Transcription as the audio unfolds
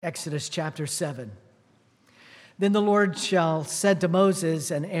Exodus chapter 7. Then the Lord said to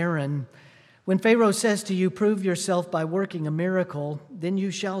Moses and Aaron, "When Pharaoh says to you, 'Prove yourself by working a miracle,' then you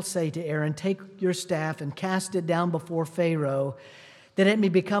shall say to Aaron, 'Take your staff and cast it down before Pharaoh, that it may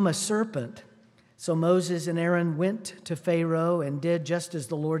become a serpent.'" So Moses and Aaron went to Pharaoh and did just as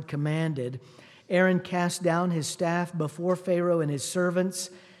the Lord commanded. Aaron cast down his staff before Pharaoh and his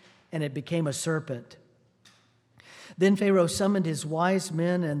servants, and it became a serpent. Then Pharaoh summoned his wise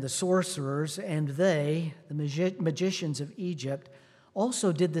men and the sorcerers, and they, the magicians of Egypt,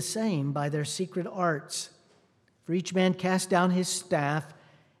 also did the same by their secret arts. For each man cast down his staff,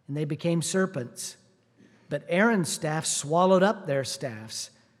 and they became serpents. But Aaron's staff swallowed up their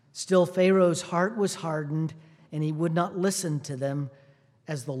staffs. Still Pharaoh's heart was hardened, and he would not listen to them,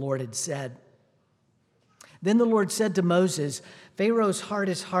 as the Lord had said. Then the Lord said to Moses, "Pharaoh's heart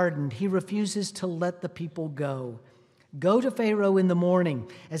is hardened. He refuses to let the people go. Go to Pharaoh in the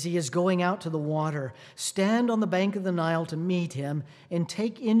morning as he is going out to the water. Stand on the bank of the Nile to meet him, and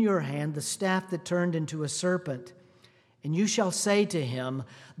take in your hand the staff that turned into a serpent. And you shall say to him,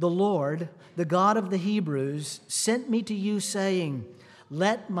 'The Lord, the God of the Hebrews, sent me to you, saying,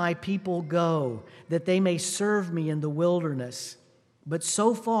 Let my people go, that they may serve me in the wilderness. But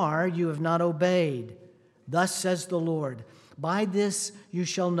so far you have not obeyed. Thus says the Lord, by this you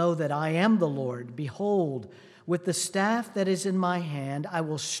shall know that I am the Lord. Behold, with the staff that is in my hand, I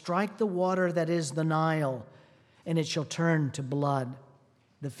will strike the water that is the Nile, and it shall turn to blood.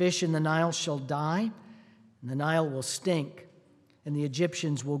 The fish in the Nile shall die, and the Nile will stink, and the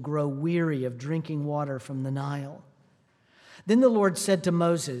Egyptians will grow weary of drinking water from the Nile." Then the Lord said to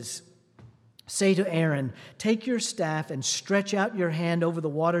Moses, "Say to Aaron, take your staff and stretch out your hand over the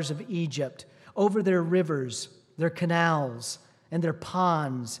waters of Egypt, over their rivers, their canals, and their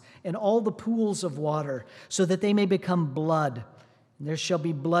ponds, and all the pools of water, so that they may become blood. And there shall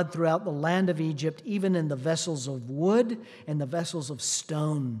be blood throughout the land of Egypt, even in the vessels of wood and the vessels of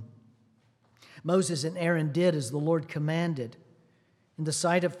stone." Moses and Aaron did as the Lord commanded. In the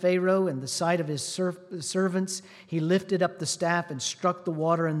sight of Pharaoh and the sight of his servants, he lifted up the staff and struck the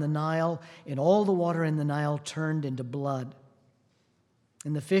water in the Nile, and all the water in the Nile turned into blood.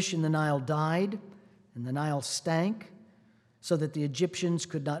 And the fish in the Nile died, and the Nile stank, so that the Egyptians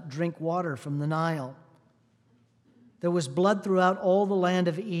could not drink water from the Nile. There was blood throughout all the land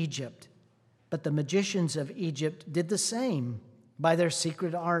of Egypt, but the magicians of Egypt did the same by their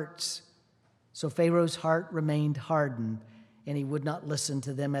secret arts. So Pharaoh's heart remained hardened, and he would not listen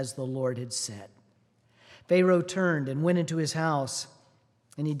to them as the Lord had said. Pharaoh turned and went into his house,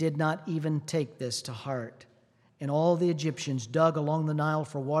 and he did not even take this to heart. And all the Egyptians dug along the Nile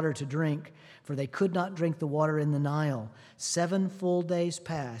for water to drink, for they could not drink the water in the Nile. 7 full days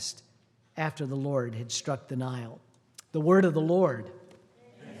passed after the Lord had struck the Nile. The word of the Lord.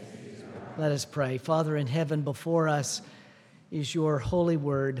 Let us pray. Father in heaven, before us is your holy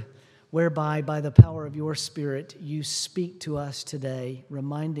word, whereby by the power of your Spirit you speak to us today,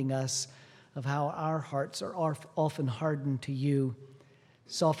 reminding us of how our hearts are often hardened to you.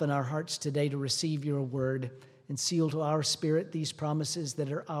 Soften our hearts today to receive your word, and seal to our spirit these promises that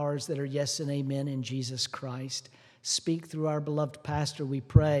are ours, that are yes and amen in Jesus Christ. Speak through our beloved pastor, we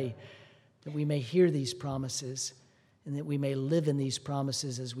pray, that we may hear these promises and that we may live in these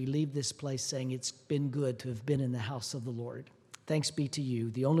promises as we leave this place saying it's been good to have been in the house of the Lord. Thanks be to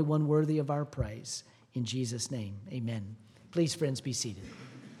you, the only one worthy of our praise. In Jesus' name, amen. Please, friends, be seated.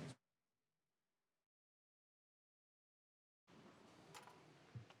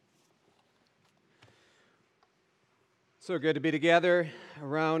 So good to be together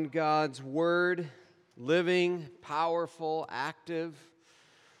around God's Word, living, powerful, active,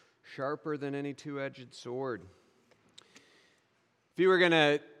 sharper than any two-edged sword. If you were going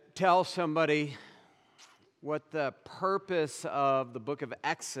to tell somebody what the purpose of the book of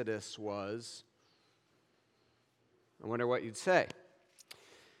Exodus was, I wonder what you'd say.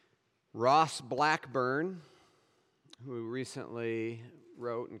 Ross Blackburn, who recently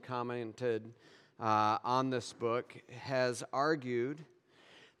wrote and commented on this book, has argued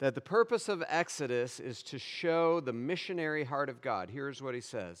that the purpose of Exodus is to show the missionary heart of God. Here's what he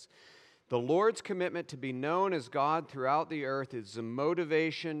says. The Lord's commitment to be known as God throughout the earth is the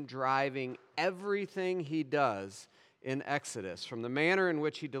motivation driving everything he does in Exodus, from the manner in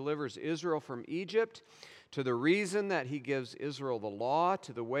which he delivers Israel from Egypt, to the reason that he gives Israel the law,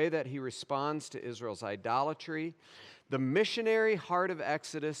 to the way that he responds to Israel's idolatry. The missionary heart of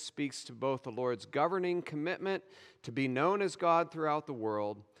Exodus speaks to both the Lord's governing commitment to be known as God throughout the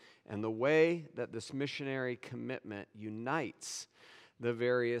world and the way that this missionary commitment unites the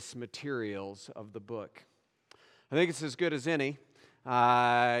various materials of the book. I think it's as good as any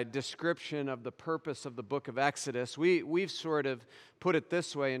description of the purpose of the book of Exodus. We've sort of put it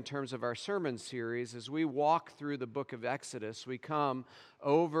this way in terms of our sermon series. As we walk through the book of Exodus, we come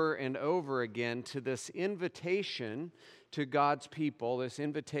over and over again to this invitation to God's people, this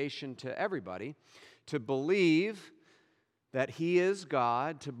invitation to everybody to believe that He is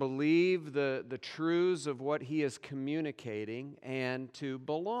God, to believe the truths of what He is communicating, and to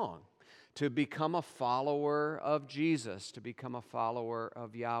belong, to become a follower of Jesus, to become a follower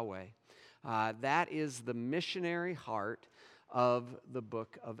of Yahweh. That is the missionary heart of the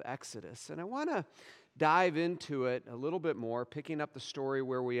book of Exodus. And I want to dive into it a little bit more, picking up the story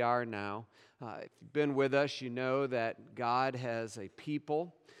where we are now. If you've been with us, you know that God has a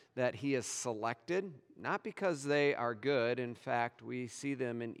people that He has selected, not because they are good. In fact, we see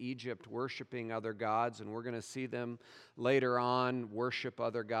them in Egypt worshiping other gods, and we're going to see them later on worship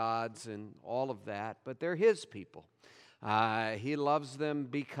other gods and all of that, but they're His people. He loves them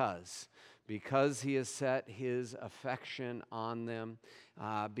because He has set His affection on them,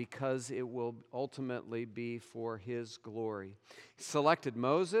 because it will ultimately be for His glory. He selected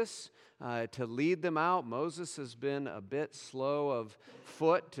Moses to lead them out. Moses has been a bit slow of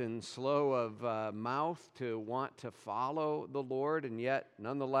foot and slow of mouth to want to follow the Lord, and yet,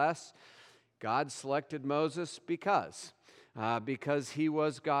 nonetheless, God selected Moses because He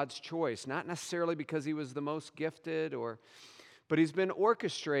was God's choice, not necessarily because he was the most gifted, but He's been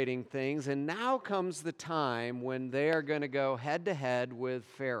orchestrating things, and now comes the time when they are going to go head-to-head with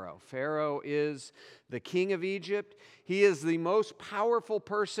Pharaoh. Pharaoh is the king of Egypt. He is the most powerful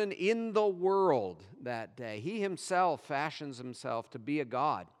person in the world that day. He himself fashions himself to be a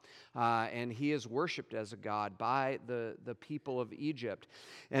god, and he is worshipped as a god by the people of Egypt.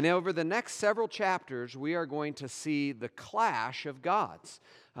 And over the next several chapters, we are going to see the clash of gods.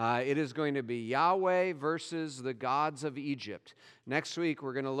 It is going to be Yahweh versus the gods of Egypt. Next week,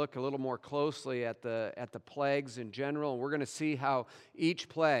 we're going to look a little more closely at the plagues in general, and we're going to see how each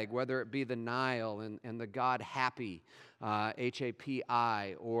plague, whether it be the Nile and the god Happy,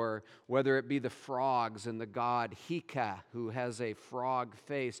 Hapi, or whether it be the frogs and the god Hika, who has a frog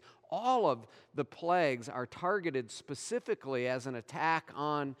face, all of the plagues are targeted specifically as an attack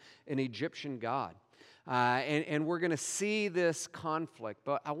on an Egyptian god. And we're going to see this conflict.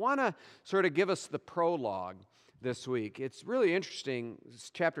 But I want to sort of give us the prologue this week. It's really interesting.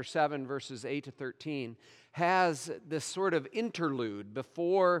 Chapter 7, verses 8 to 13, has this sort of interlude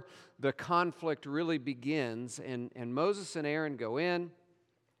before the conflict really begins. And Moses and Aaron go in.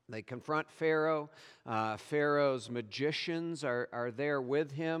 They confront Pharaoh. Pharaoh's magicians are there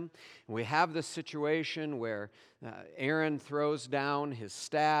with him. And we have this situation where Aaron throws down his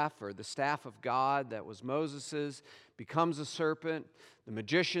staff, or the staff of God that was Moses's, becomes a serpent. The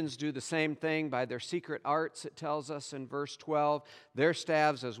magicians do the same thing by their secret arts, it tells us in verse 12. Their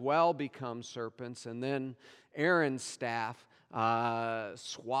staffs as well become serpents, and then Aaron's staff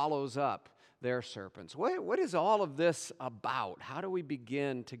swallows up their serpents. What is all of this about? How do we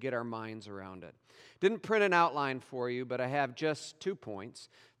begin to get our minds around it? Didn't print an outline for you, but I have just 2 points.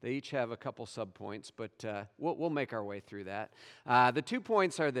 They each have a couple subpoints, but we'll make our way through that. The 2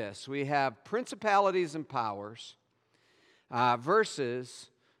 points are this. We have principalities and powers versus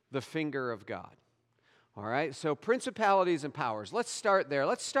the finger of God. All right, so principalities and powers. Let's start there.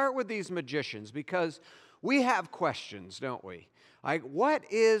 Let's start with these magicians, because we have questions, don't we? Like, what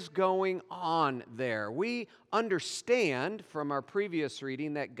is going on there? We understand from our previous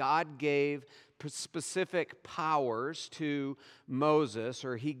reading that God gave specific powers to Moses,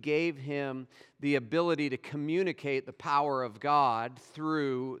 or He gave him the ability to communicate the power of God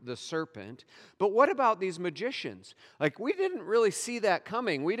through the serpent. But what about these magicians? Like, we didn't really see that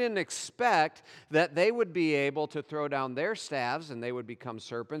coming. We didn't expect that they would be able to throw down their staves and they would become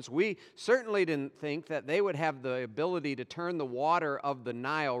serpents. We certainly didn't think that they would have the ability to turn the water of the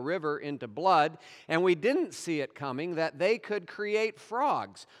Nile River into blood. And we didn't see it coming that they could create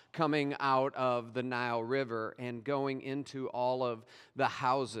frogs coming out of the Nile River and going into all of the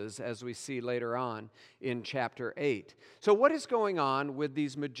houses, as we see later on in chapter 8. So what is going on with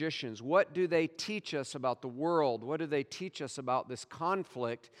these magicians? What do they teach us about the world? What do they teach us about this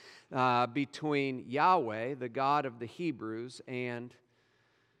conflict between Yahweh, the God of the Hebrews, and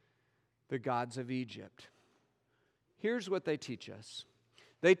the gods of Egypt? Here's what they teach us.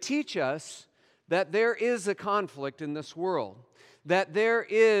 They teach us that there is a conflict in this world, that there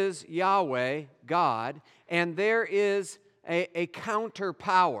is Yahweh, God, and there is a counter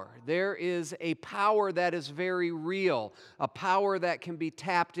power. There is a power that is very real, a power that can be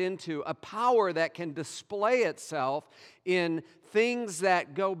tapped into, a power that can display itself in things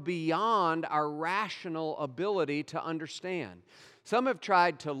that go beyond our rational ability to understand. Some have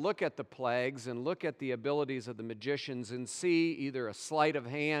tried to look at the plagues and look at the abilities of the magicians and see either a sleight of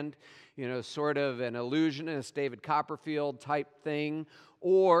hand, sort of an illusionist, David Copperfield type thing,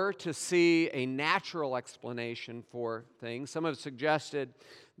 or to see a natural explanation for things. Some have suggested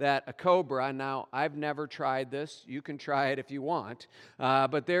that a cobra, now I've never tried this, you can try it if you want,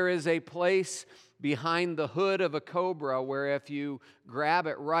 but there is a place behind the hood of a cobra where if you grab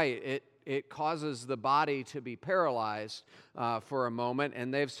it right, it causes the body to be paralyzed for a moment,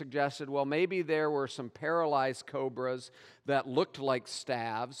 and they've suggested, well, maybe there were some paralyzed cobras that looked like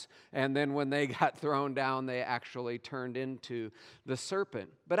staves, and then when they got thrown down, they actually turned into the serpent.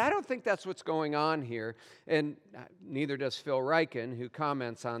 But I don't think that's what's going on here, and neither does Phil Ryken, who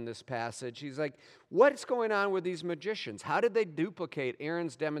comments on this passage. He's like, what's going on with these magicians? How did they duplicate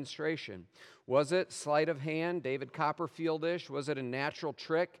Aaron's demonstration? Was it sleight of hand, David Copperfield-ish? Was it a natural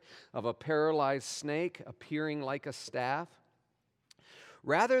trick of a paralyzed snake appearing like a staff?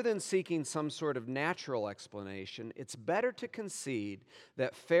 Rather than seeking some sort of natural explanation, it's better to concede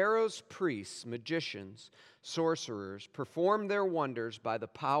that Pharaoh's priests, magicians, sorcerers performed their wonders by the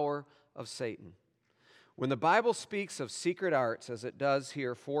power of Satan. When the Bible speaks of secret arts, as it does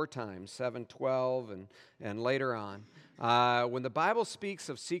here 4 times, 7, 12, and later on, when the Bible speaks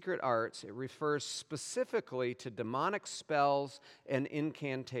of secret arts, it refers specifically to demonic spells and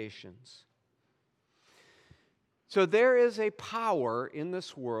incantations. So there is a power in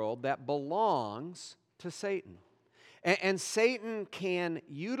this world that belongs to Satan. And Satan can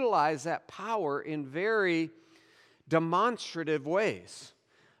utilize that power in very demonstrative ways.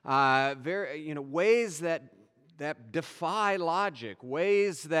 Ways that defy logic,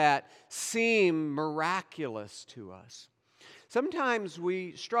 ways that seem miraculous to us. Sometimes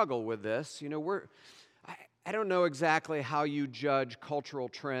we struggle with this. I don't know exactly how you judge cultural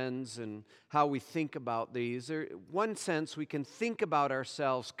trends and how we think about these. In one sense, we can think about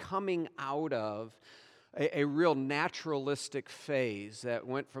ourselves coming out of a real naturalistic phase that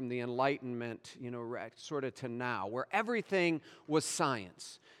went from the Enlightenment, sort of to now, where everything was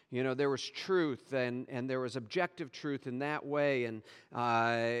science. There was truth and there was objective truth in that way, and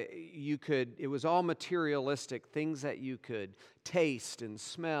it was all materialistic, things that you could taste and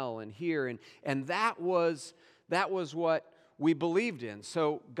smell and hear, and that was what we believed in.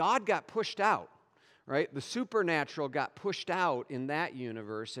 So God got pushed out, right? The supernatural got pushed out in that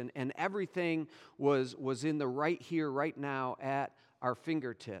universe, and everything was in the right here, right now at our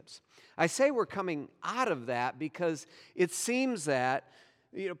fingertips. I say we're coming out of that because it seems that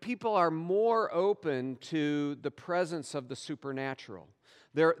people are more open to the presence of the supernatural.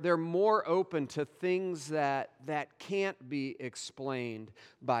 They're more open to things that can't be explained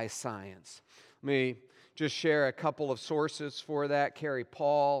by science. Let me just share a couple of sources for that. Carrie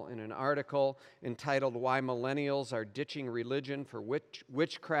Paul, in an article entitled "Why Millennials Are Ditching Religion for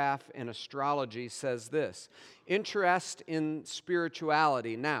Witchcraft and Astrology," says this: interest in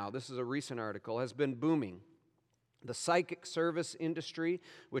spirituality now, this is a recent article, has been booming. The psychic service industry,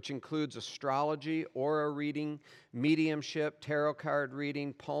 which includes astrology, aura reading, mediumship, tarot card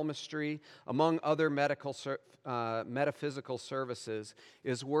reading, palmistry, among other metaphysical services,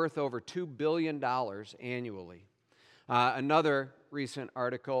 is worth over $2 billion annually. Another recent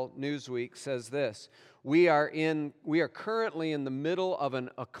article, Newsweek, says this: we are currently in the middle of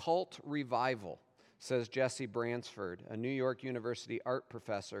an occult revival, says Jesse Bransford, a New York University art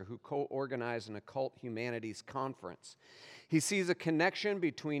professor who co-organized an occult humanities conference. He sees a connection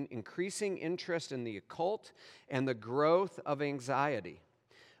between increasing interest in the occult and the growth of anxiety.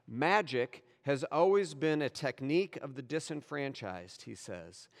 Magic has always been a technique of the disenfranchised, he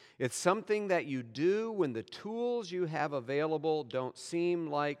says. It's something that you do when the tools you have available don't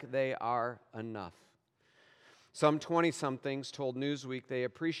seem like they are enough. Some 20-somethings told Newsweek they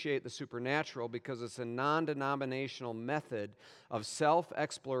appreciate the supernatural because it's a non-denominational method of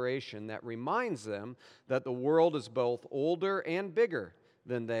self-exploration that reminds them that the world is both older and bigger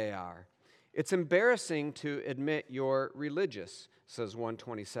than they are. It's embarrassing to admit you're religious, says one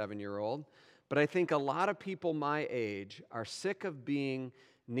 27-year-old, but I think a lot of people my age are sick of being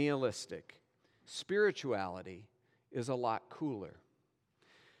nihilistic. Spirituality is a lot cooler.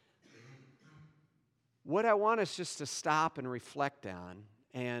 What I want us just to stop and reflect on,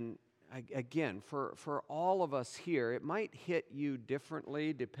 and again, for all of us here, it might hit you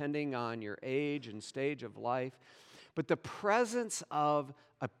differently depending on your age and stage of life, but the presence of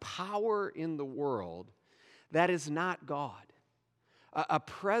a power in the world that is not God, a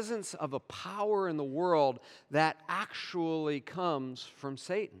presence of a power in the world that actually comes from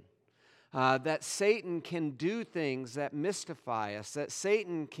Satan. that Satan can do things that mystify us, that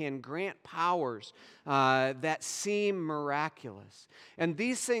Satan can grant powers that seem miraculous. And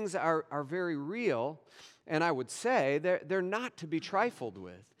these things are very real, and I would say they're not to be trifled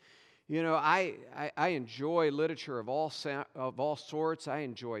with. You know, I enjoy literature of all sorts. I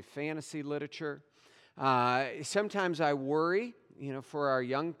enjoy fantasy literature. Sometimes I worry, for our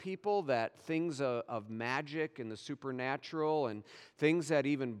young people that things of magic and the supernatural and things that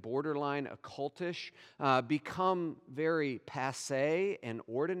even borderline occultish become very passé and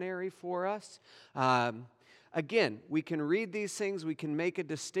ordinary for us. Again, we can read these things, we can make a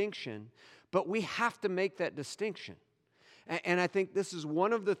distinction, but we have to make that distinction. And I think this is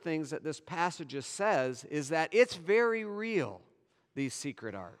one of the things that this passage says, is that it's very real, these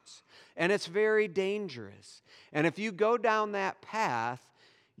secret arts. And it's very dangerous. And if you go down that path,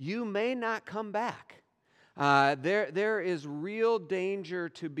 you may not come back. There is real danger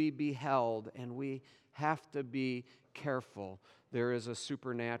to be beheld, and we have to be careful. There is a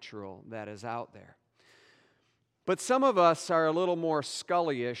supernatural that is out there. But some of us are a little more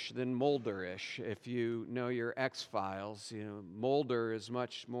Scully-ish than Mulder-ish. If you know your X-Files, Mulder is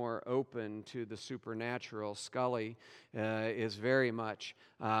much more open to the supernatural. Scully is very much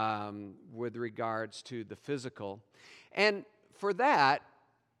with regards to the physical. And for that,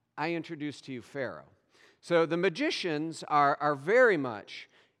 I introduce to you Pharaoh. So the magicians are very much,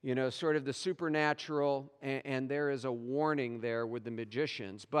 sort of the supernatural, and there is a warning there with the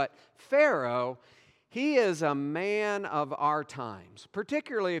magicians. But Pharaoh, he is a man of our times,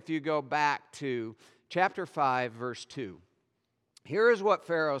 particularly if you go back to chapter 5, verse 2. Here is what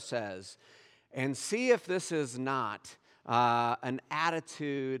Pharaoh says, and see if this is not an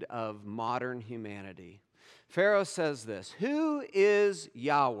attitude of modern humanity. Pharaoh says this: "Who is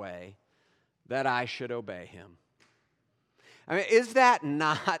Yahweh that I should obey him?" I mean, is that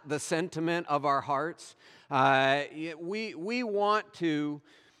not the sentiment of our hearts? We want to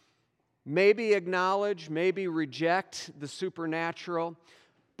maybe acknowledge, maybe reject the supernatural,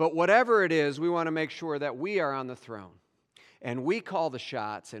 but whatever it is, we want to make sure that we are on the throne. And we call the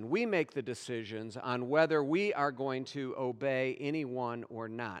shots, and we make the decisions on whether we are going to obey anyone or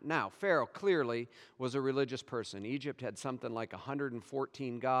not. Now, Pharaoh clearly was a religious person. Egypt had something like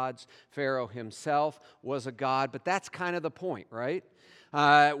 114 gods. Pharaoh himself was a god, but that's kind of the point, right?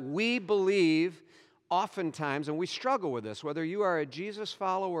 We believe oftentimes, and we struggle with this, whether you are a Jesus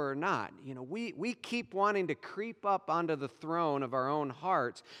follower or not, we keep wanting to creep up onto the throne of our own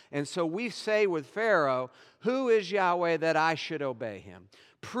hearts. And so we say with Pharaoh, "Who is Yahweh that I should obey him?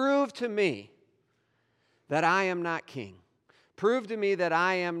 Prove to me that I am not king. Prove to me that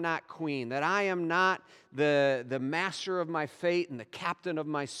I am not queen, that I am not the master of my fate and the captain of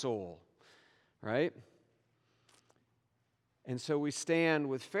my soul." Right? And so we stand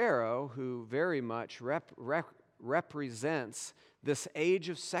with Pharaoh, who very much represents this age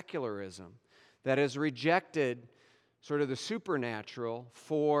of secularism that has rejected sort of the supernatural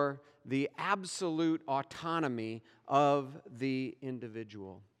for the absolute autonomy of the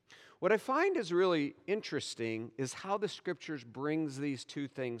individual. What I find is really interesting is how the Scriptures brings these two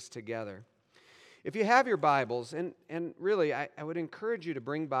things together. If you have your Bibles, and really I would encourage you to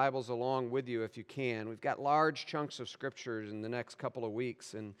bring Bibles along with you if you can. We've got large chunks of Scriptures in the next couple of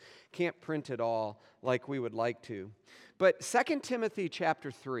weeks and can't print it all like we would like to. But 2 Timothy chapter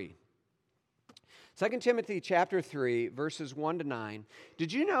 3. 2 Timothy chapter 3, verses 1 to 9.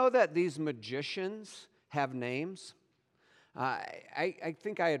 Did you know that these magicians have names? I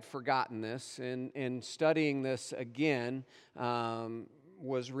think I had forgotten this, and studying this again,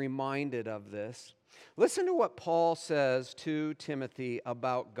 was reminded of this. Listen to what Paul says to Timothy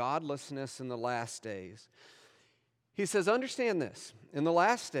about godlessness in the last days. He says, "Understand this, in the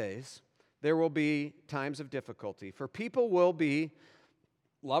last days there will be times of difficulty, for people will be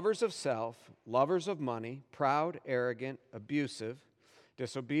lovers of self, lovers of money, proud, arrogant, abusive,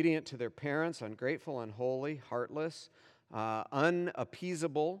 disobedient to their parents, ungrateful, unholy, heartless,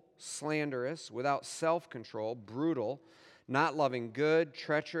 unappeasable, slanderous, without self-control, brutal, not loving good,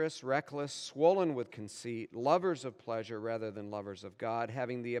 treacherous, reckless, swollen with conceit, lovers of pleasure rather than lovers of God,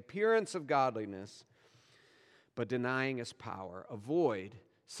 having the appearance of godliness, but denying its power. Avoid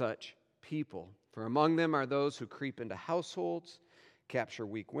such people. For among them are those who creep into households, capture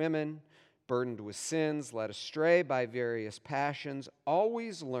weak women, burdened with sins, led astray by various passions,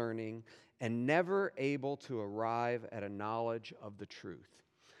 always learning and never able to arrive at a knowledge of the truth."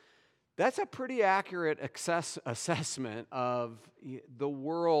 That's a pretty accurate assessment of the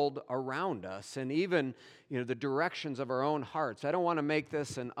world around us and even the directions of our own hearts. I don't want to make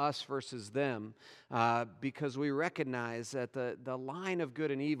this an us versus them because we recognize that the line of good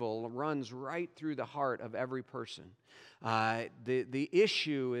and evil runs right through the heart of every person. The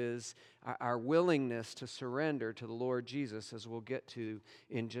issue is our willingness to surrender to the Lord Jesus, as we'll get to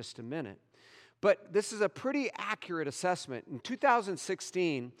in just a minute. But this is a pretty accurate assessment. In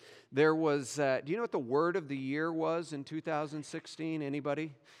 2016, there was, do you know what the word of the year was in 2016?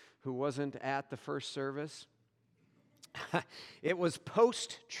 Anybody who wasn't at the first service? It was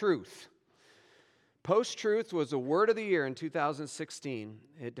post-truth. Post-truth was the word of the year in 2016.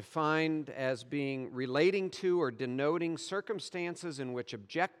 It defined as being relating to or denoting circumstances in which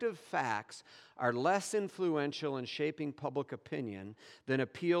objective facts are less influential in shaping public opinion than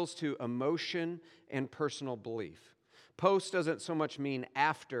appeals to emotion and personal belief. Post doesn't so much mean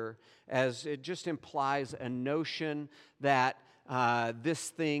after as it just implies a notion that this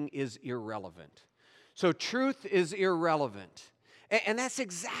thing is irrelevant. So truth is irrelevant. And that's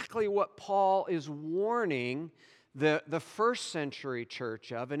exactly what Paul is warning the first century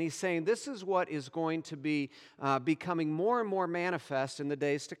church of. And he's saying this is what is going to be becoming more and more manifest in the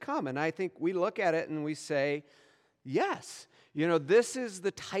days to come. And I think we look at it and we say, yes, this is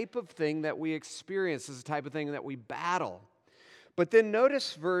the type of thing that we experience. This is the type of thing that we battle. But then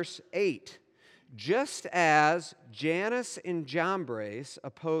notice verse 8. Just as Jannes and Jambres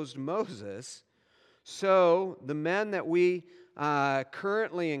opposed Moses, so the men that we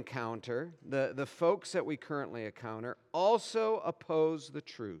currently encounter, the folks that we currently encounter, also oppose the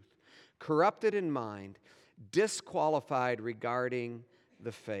truth, corrupted in mind, disqualified regarding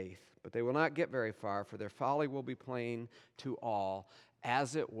the faith. But they will not get very far, for their folly will be plain to all,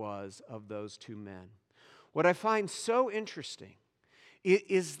 as it was of those two men. What I find so interesting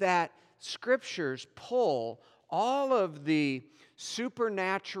is that Scriptures pull all of the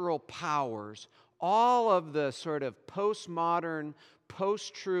supernatural powers, all of the sort of postmodern,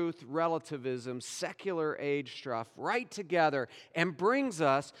 post-truth relativism, secular age stuff right together and brings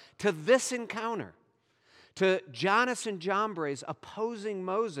us to this encounter, to Jannes and Jambres opposing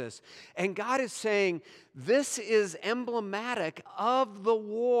Moses. And God is saying, this is emblematic of the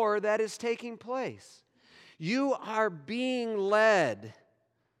war that is taking place. You are being led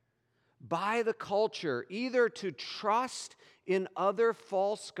by the culture either to trust in other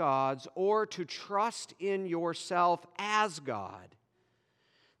false gods or to trust in yourself as God,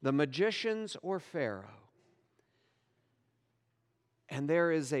 the magicians or Pharaoh. And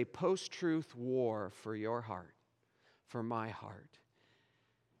there is a post-truth war for your heart, for my heart.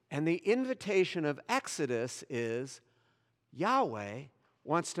 And the invitation of Exodus is Yahweh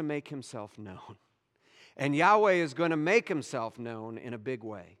wants to make himself known. And Yahweh is going to make himself known in a big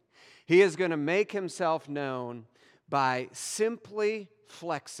way. He is going to make himself known by simply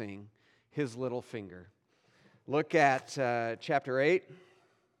flexing his little finger. Look at chapter 8,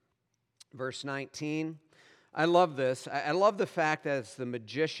 verse 19. I love this. I love the fact that it's the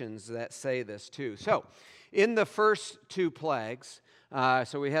magicians that say this too. So, in the first two plagues,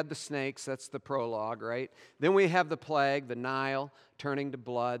 so we had the snakes, that's the prologue, right? Then we have the plague, the Nile turning to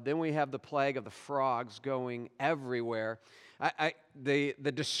blood. Then we have the plague of the frogs going everywhere. The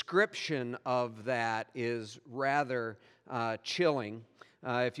description of that is rather chilling.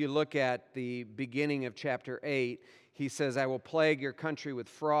 If you look at the beginning of chapter 8, he says, I will plague your country with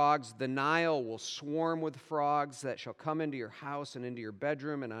frogs. The Nile will swarm with frogs that shall come into your house and into your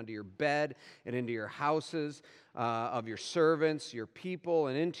bedroom and onto your bed and into your houses of your servants, your people,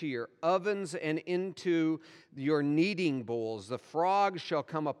 and into your ovens and into your kneading bowls. The frogs shall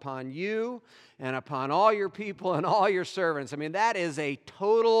come upon you and upon all your people and all your servants. I mean, that is a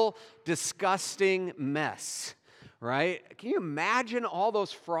total disgusting mess. Right? Can you imagine all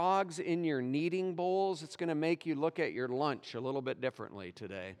those frogs in your kneading bowls? It's going to make you look at your lunch a little bit differently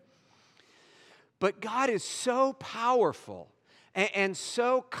today. But God is so powerful and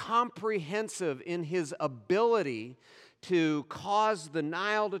so comprehensive in his ability to cause the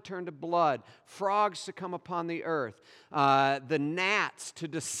Nile to turn to blood, frogs to come upon the earth, the gnats to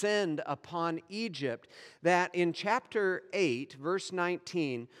descend upon Egypt, that in chapter 8, verse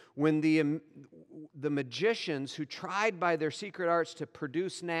 19, when the magicians who tried by their secret arts to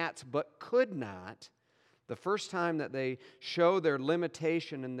produce gnats but could not, the first time that they show their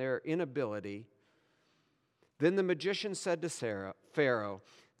limitation and their inability, then the magician said to Pharaoh,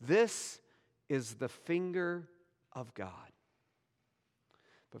 this is the finger of God.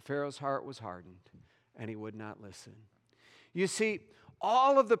 But Pharaoh's heart was hardened, and he would not listen. You see,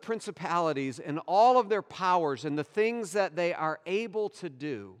 all of the principalities and all of their powers and the things that they are able to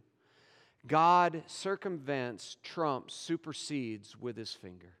do, God circumvents, trumps, supersedes with his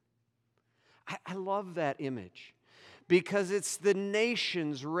finger. I love that image because it's the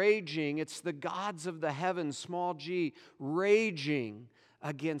nations raging, it's the gods of the heavens, small g, raging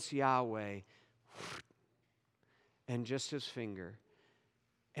against Yahweh. And just his finger.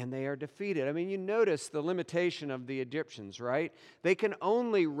 And they are defeated. I mean, you notice the limitation of the Egyptians, right? They can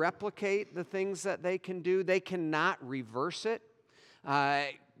only replicate the things that they can do. They cannot reverse it.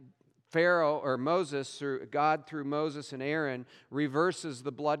 Pharaoh or Moses, God through Moses and Aaron, reverses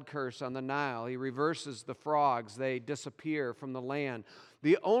the blood curse on the Nile. He reverses the frogs. They disappear from the land.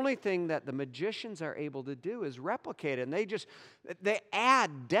 The only thing that the magicians are able to do is replicate it. And they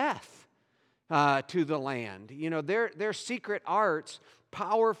add death to the land. You know, their secret arts,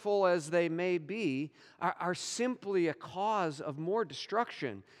 powerful as they may be, are simply a cause of more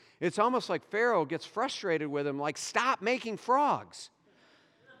destruction. It's almost like Pharaoh gets frustrated with them, like, stop making frogs.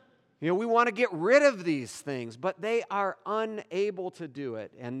 You know, we want to get rid of these things, but they are unable to do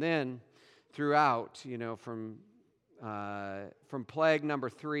it. And then throughout, you know, from plague number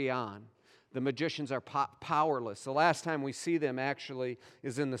 3 on, the magicians are powerless. The last time we see them actually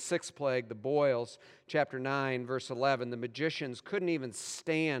is in the 6th plague, the boils, chapter 9, verse 11. The magicians couldn't even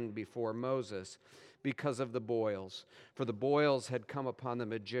stand before Moses because of the boils. For the boils had come upon the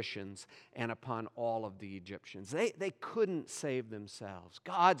magicians and upon all of the Egyptians. They couldn't save themselves.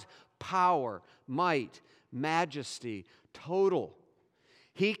 God's power, might, majesty, total.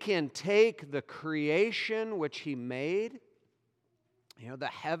 He can take the creation which he made, you know, the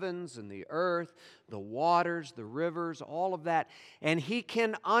heavens and the earth, the waters, the rivers, all of that, and he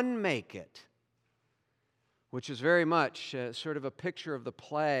can unmake it, which is very much sort of a picture of the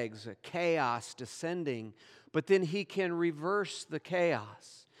plagues, a chaos descending, but then he can reverse the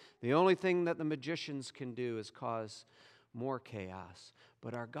chaos. The only thing that the magicians can do is cause more chaos.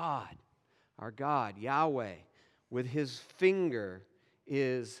 But our God, Yahweh, with his finger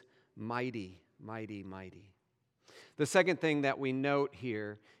is mighty, mighty, mighty. The second thing that we note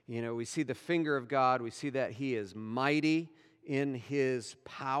here, you know, we see the finger of God. We see that he is mighty in his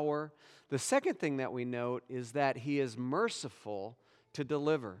power. The second thing that we note is that he is merciful to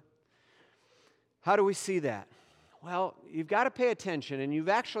deliver. How do we see that? Well, you've got to pay attention, and you've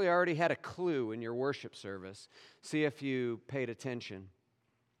actually already had a clue in your worship service. See if you paid attention.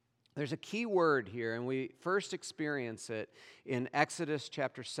 There's a key word here, and we first experience it in Exodus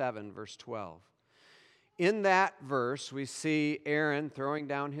chapter 7, verse 12. In that verse, we see Aaron throwing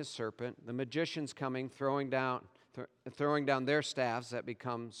down his serpent, the magicians coming, throwing down their staffs that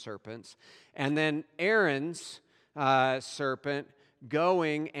become serpents, and then Aaron's serpent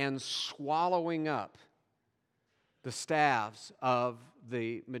going and swallowing up the staffs of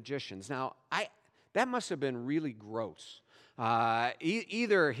the magicians. Now, that must have been really gross.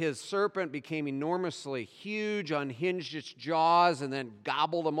 Either his serpent became enormously huge, unhinged its jaws, and then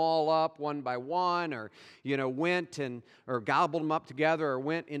gobbled them all up one by one, or went or gobbled them up together, or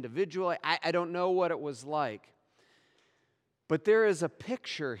went individually. I don't know what it was like. But there is a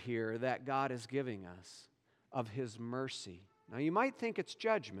picture here that God is giving us of his mercy. Now, you might think it's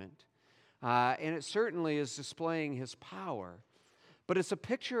judgment, and it certainly is displaying his power. But it's a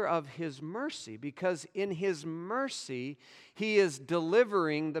picture of his mercy, because in his mercy, he is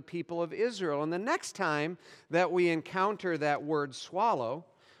delivering the people of Israel. And the next time that we encounter that word swallow,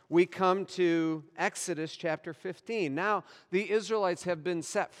 we come to Exodus chapter 15. Now, the Israelites have been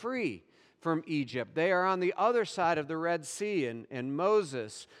set free from Egypt. They are on the other side of the Red Sea, and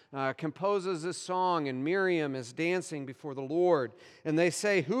Moses composes this song, and Miriam is dancing before the Lord. And they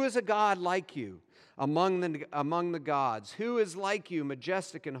say, "Who is a God like you among the gods? Who is like you,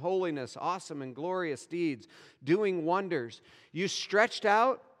 majestic in holiness, awesome in glorious deeds, doing wonders? You stretched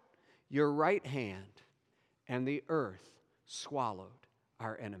out your right hand, and the earth swallowed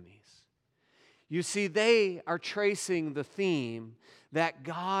our enemies." You see, they are tracing the theme that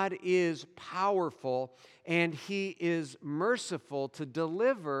God is powerful and he is merciful to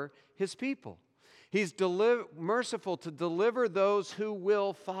deliver his people. He's merciful to deliver those who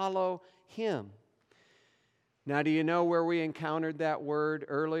will follow him. Now, do you know where we encountered that word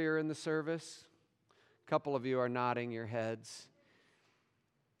earlier in the service? A couple of you are nodding your heads.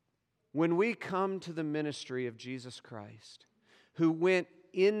 When we come to the ministry of Jesus Christ, who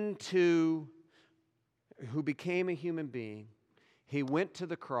became a human being, he went to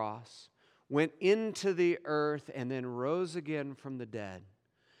the cross, went into the earth, and then rose again from the dead.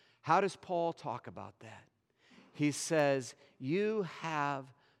 How does Paul talk about that? He says, "You have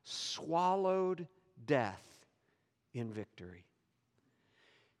swallowed death in victory."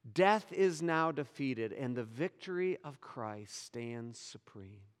 Death is now defeated, and the victory of Christ stands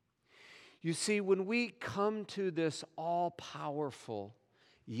supreme. You see, when we come to this all-powerful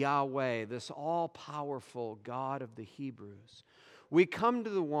Yahweh, this all-powerful God of the Hebrews, we come to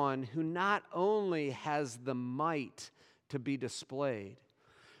the one who not only has the might to be displayed,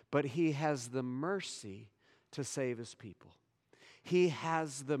 but he has the mercy to save his people. He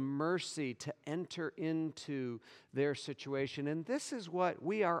has the mercy to enter into their situation. And this is what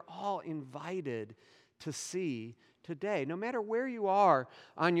we are all invited to see today, no matter where you are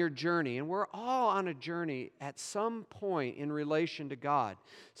on your journey. And we're all on a journey at some point in relation to God.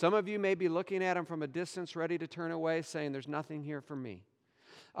 Some of you may be looking at him from a distance, ready to turn away, saying, there's nothing here for me.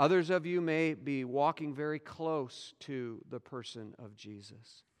 Others of you may be walking very close to the person of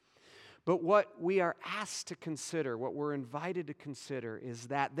Jesus. But what we are asked to consider, what we're invited to consider, is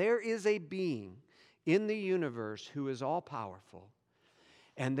that there is a being in the universe who is all-powerful,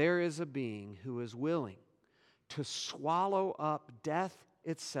 and there is a being who is willing to swallow up death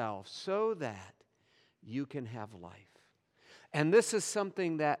itself so that you can have life. And this is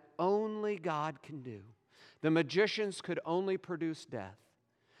something that only God can do. The magicians could only produce death.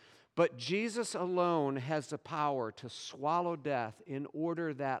 But Jesus alone has the power to swallow death in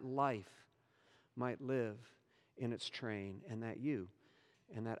order that life might live in its train, and that you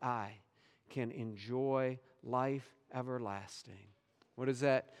and that I can enjoy life everlasting. What does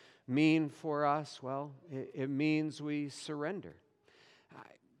that mean for us? Well, it means we surrender.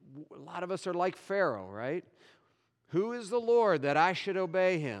 A lot of us are like Pharaoh, right? Who is the Lord that I should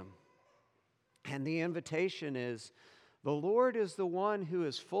obey him? And the invitation is, the Lord is the one who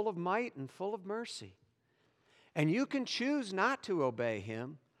is full of might and full of mercy. And you can choose not to obey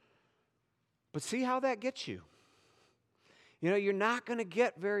him, but see how that gets you. You know, you're not going to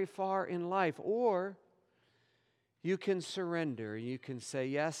get very far in life. Or you can surrender. You can say,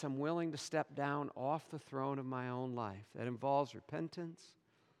 yes, I'm willing to step down off the throne of my own life. That involves repentance.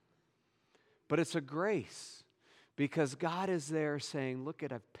 But it's a grace, because God is there saying, look,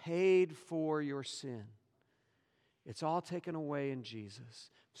 I've paid for your sin. It's all taken away in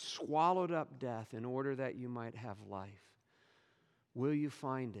Jesus, swallowed up death in order that you might have life. Will you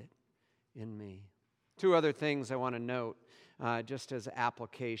find it in me? Two other things I want to note just as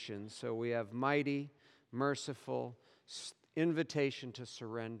applications. So we have mighty, merciful, invitation to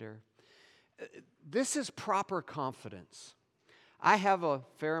surrender. This is proper confidence. I have a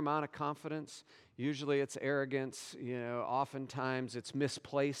fair amount of confidence. Usually it's arrogance. Oftentimes it's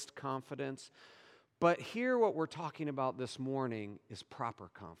misplaced confidence. But here what we're talking about this morning is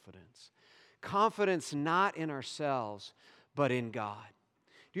proper confidence. Confidence not in ourselves, but in God.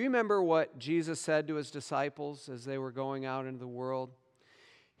 Do you remember what Jesus said to his disciples as they were going out into the world?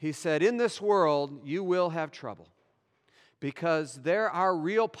 He said, in this world you will have trouble, because there are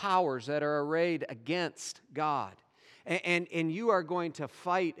real powers that are arrayed against God. And you are going to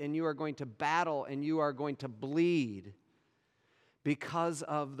fight, and you are going to battle, and you are going to bleed because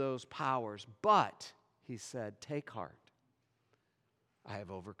of those powers. But, he said, take heart. I have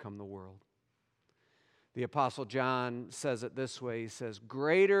overcome the world. The Apostle John says it this way. He says,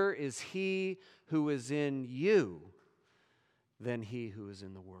 greater is he who is in you than he who is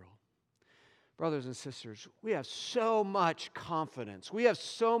in the world. Brothers and sisters, we have so much confidence. We have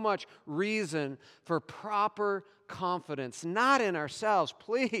so much reason for proper confidence, not in ourselves.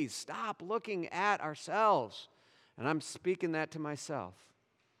 Please stop looking at ourselves. And I'm speaking that to myself.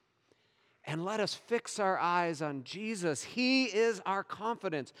 And let us fix our eyes on Jesus. He is our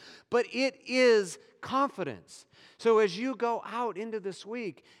confidence. But it is confidence. So as you go out into this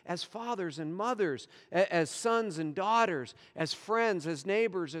week, as fathers and mothers, as sons and daughters, as friends, as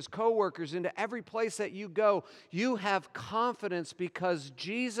neighbors, as co-workers, into every place that you go, you have confidence because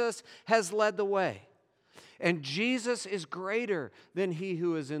Jesus has led the way. And Jesus is greater than he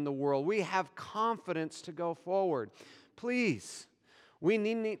who is in the world. We have confidence to go forward. Please, we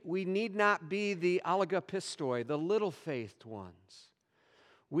need not be the alagapistoi, the little-faithed ones.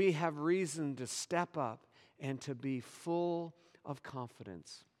 We have reason to step up and to be full of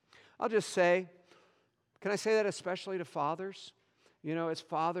confidence. I'll just say, can I say that especially to fathers? It's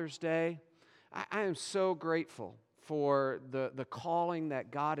Father's Day. I am so grateful for the calling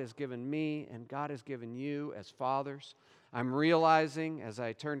that God has given me and God has given you as fathers. I'm realizing as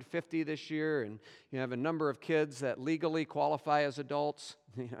I turned 50 this year, and have a number of kids that legally qualify as adults.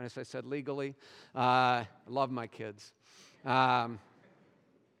 As I said, legally. I love my kids. I'm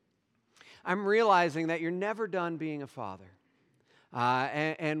realizing that you're never done being a father.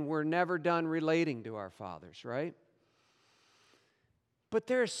 And we're never done relating to our fathers, right? But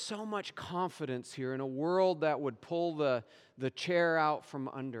there's so much confidence here in a world that would pull the chair out from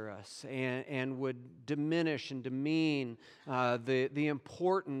under us and would diminish and demean the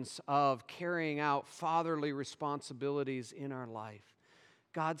importance of carrying out fatherly responsibilities in our life.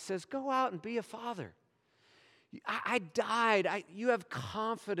 God says, go out and be a father. I died. You have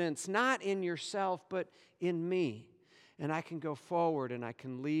confidence, not in yourself, but in me. And I can go forward and I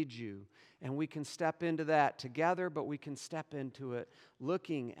can lead you. And we can step into that together, but we can step into it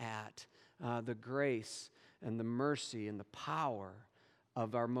looking at the grace and the mercy and the power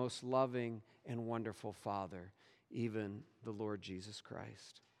of our most loving and wonderful Father, even the Lord Jesus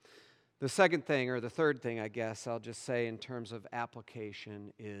Christ. The second thing, or the third thing, I guess, I'll just say in terms of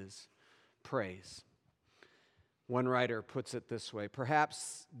application is praise. One writer puts it this way: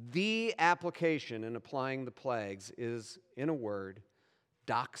 perhaps the application in applying the plagues is, in a word,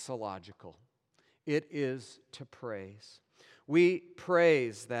 doxological. It is to praise. We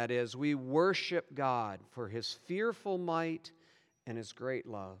praise, that is, we worship God for His fearful might and His great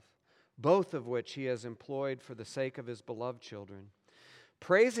love, both of which He has employed for the sake of His beloved children.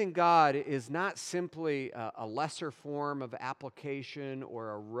 Praising God is not simply a lesser form of application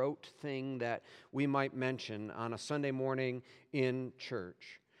or a rote thing that we might mention on a Sunday morning in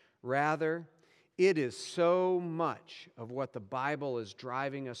church. Rather, it is so much of what the Bible is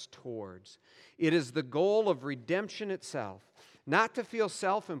driving us towards. It is the goal of redemption itself, not to feel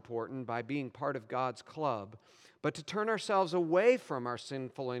self-important by being part of God's club, but to turn ourselves away from our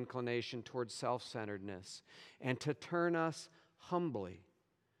sinful inclination towards self-centeredness and to turn us humbly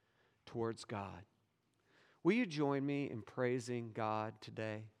towards God. Will you join me in praising God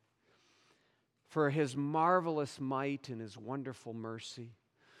today for His marvelous might and His wonderful mercy?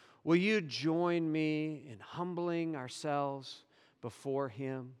 Will you join me in humbling ourselves before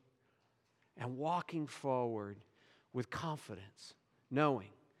Him and walking forward with confidence, knowing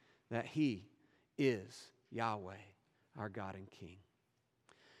that He is Yahweh, our God and King?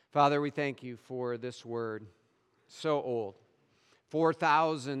 Father, we thank You for this word, so old.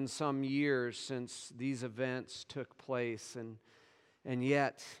 4,000 some years since these events took place, and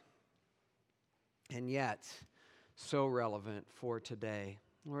yet so relevant for today.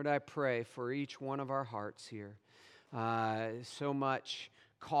 Lord, I pray for each one of our hearts here. So much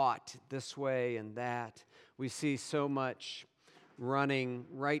caught this way and that. We see so much running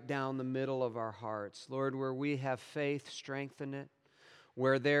right down the middle of our hearts. Lord, where we have faith, strengthen it.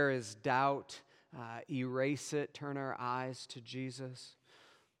 Where there is doubt, erase it, turn our eyes to Jesus.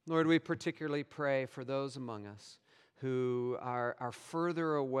 Lord, we particularly pray for those among us who are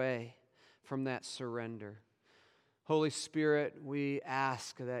further away from that surrender. Holy Spirit, we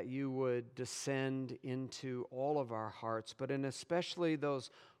ask that You would descend into all of our hearts, but in especially those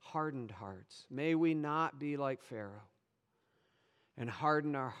hardened hearts. May we not be like Pharaoh and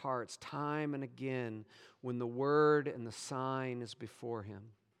harden our hearts time and again when the word and the sign is before Him.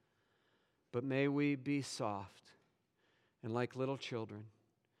 But may we be soft and like little children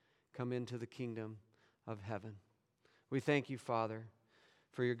come into the kingdom of heaven. We thank You, Father,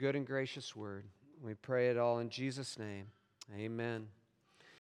 for Your good and gracious word. We pray it all in Jesus' name. Amen.